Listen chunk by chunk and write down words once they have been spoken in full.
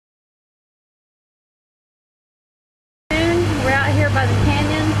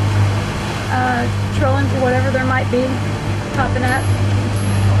trolling for whatever there might be popping up.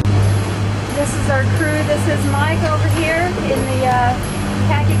 This is our crew. This is Mike over here in the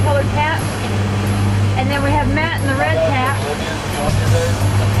khaki colored cap. And then we have Matt in the red cap.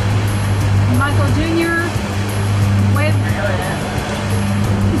 Michael Jr. Wave.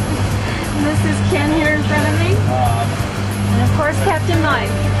 This is Ken here in front of me. And of course Captain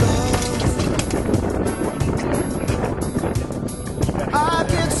Mike. I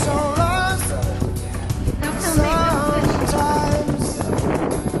get so lost sometimes.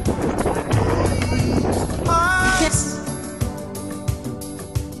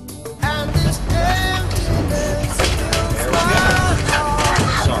 And this emptiness fills my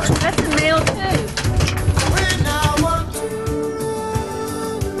heart. That's a male too. When I want to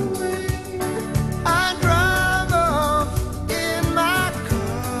run away, I drive off in my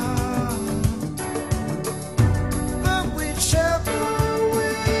car. But whichever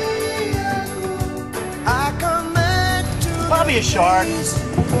way I go, I come back to Probably a shark.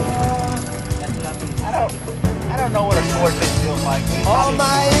 I don't know what a swordfish feels like. all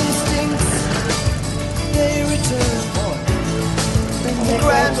my instincts, they return.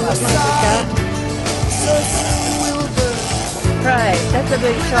 Grand beside, so soon will burn. Right, that's a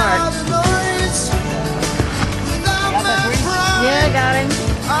big shark. Without the noise, without my pride, Yeah, got him.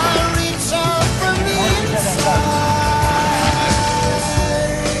 I reach out from the inside.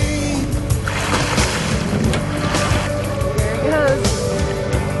 There he goes.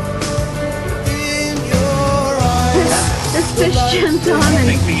 In your eyes, This fish jumped on and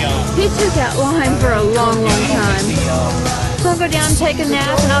he took that line for a long, long time. So I'll go down and take a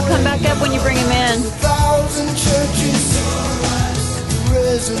nap and I'll come back up when you bring him in. 1,000 churches,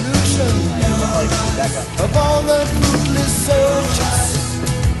 resolution of all the fruitless searches.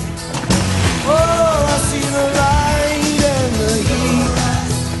 Oh, I see the light and the heat.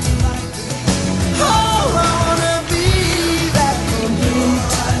 Oh, I wanna be that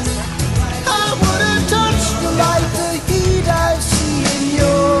complete. I wouldn't touch the light, the heat I see in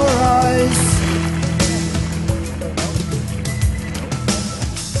your eyes.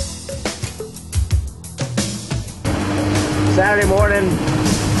 Saturday morning,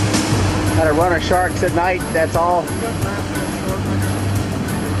 had to run our sharks at night, that's all.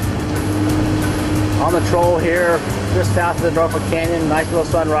 On the troll here, just south of the Norfolk Canyon, nice little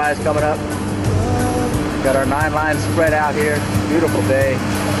sunrise coming up. Got our 9 lines spread out here, beautiful day.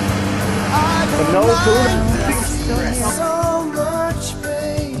 But no food. So much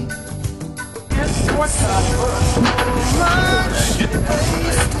pain,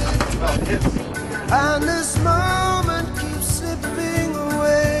 and this moment keeps slipping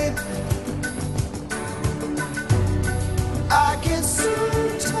away. I get so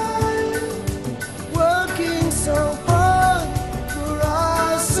tired working so hard for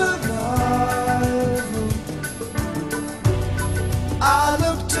our survival. I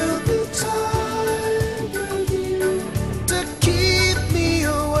look to the tide of you to keep me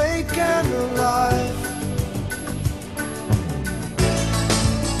awake and alive.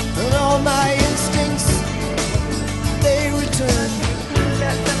 And all my instincts, they return.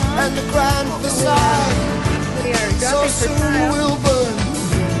 And the grand facade so soon will burn.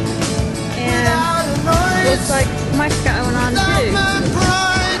 And Without a noise, looks like Mike's got one on without too. my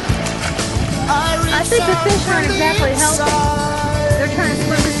pride, I think the fish aren't exactly healthy. They're trying to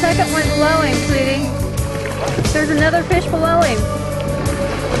swim. The second one's below him, sweetie. There's another fish below him.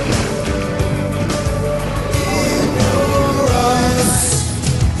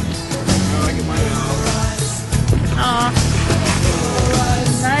 Aw.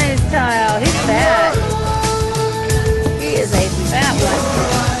 Nice, Kyle. He's fat. He is a fat one.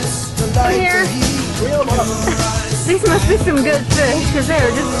 Come here. These must be some good fish because they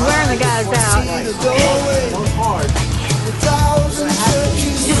are just wearing the guys out.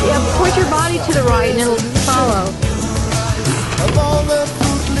 Just point your body to the right and it'll follow.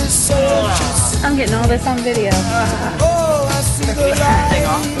 I'm getting all this on video.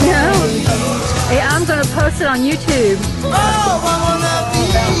 No. Hey, I'm going to post it on YouTube.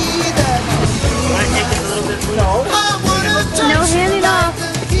 No handing off.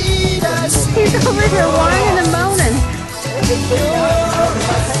 He's over here whining and moaning.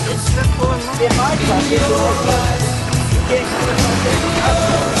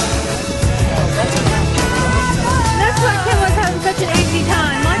 That's why Kim was having such an easy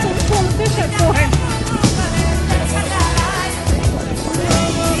time. Michael's pulling the fish up for him.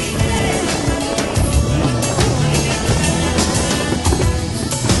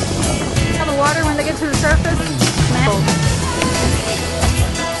 On the water when they get to the surface.